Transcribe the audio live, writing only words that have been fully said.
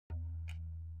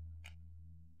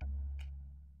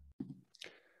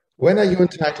When are you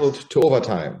entitled to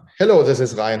overtime? Hello, this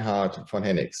is Reinhard von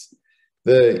Hennigs.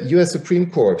 The US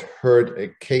Supreme Court heard a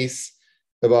case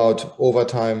about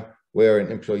overtime where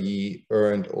an employee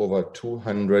earned over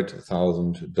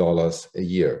 $200,000 a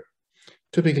year.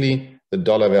 Typically, the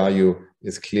dollar value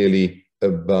is clearly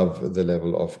above the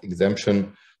level of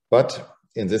exemption, but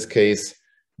in this case,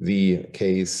 the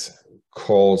case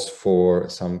calls for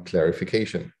some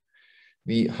clarification.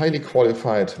 The highly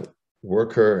qualified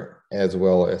worker as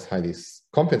well as highly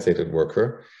compensated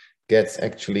worker gets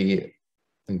actually,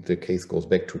 and the case goes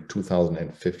back to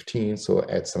 2015, so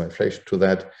add some inflation to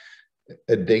that,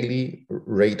 a daily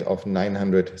rate of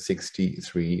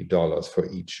 $963 for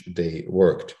each day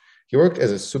worked. He worked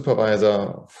as a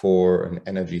supervisor for an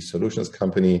energy solutions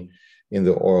company in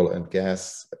the oil and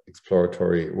gas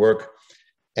exploratory work,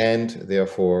 and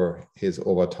therefore his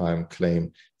overtime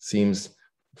claim seems,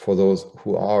 for those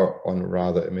who are on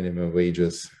rather minimum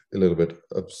wages, a little bit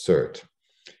absurd.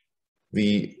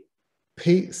 The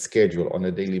pay schedule on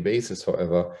a daily basis,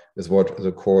 however, is what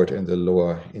the court in the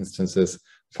lower instances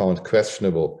found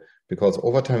questionable, because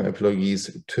overtime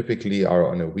employees typically are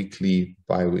on a weekly,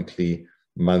 bi-weekly,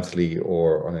 monthly,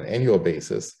 or on an annual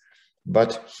basis.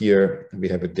 But here we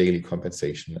have a daily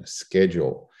compensation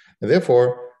schedule. And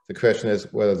therefore, the question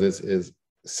is whether this is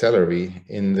salary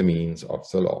in the means of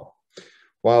the law.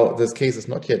 While this case is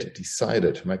not yet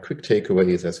decided, my quick takeaway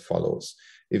is as follows.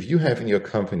 If you have in your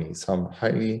company some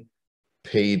highly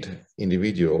paid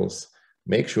individuals,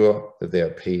 make sure that they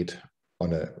are paid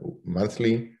on a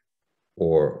monthly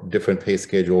or different pay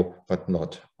schedule, but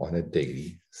not on a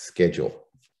daily schedule.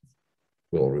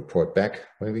 We'll report back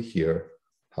when we hear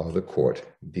how the court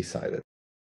decided.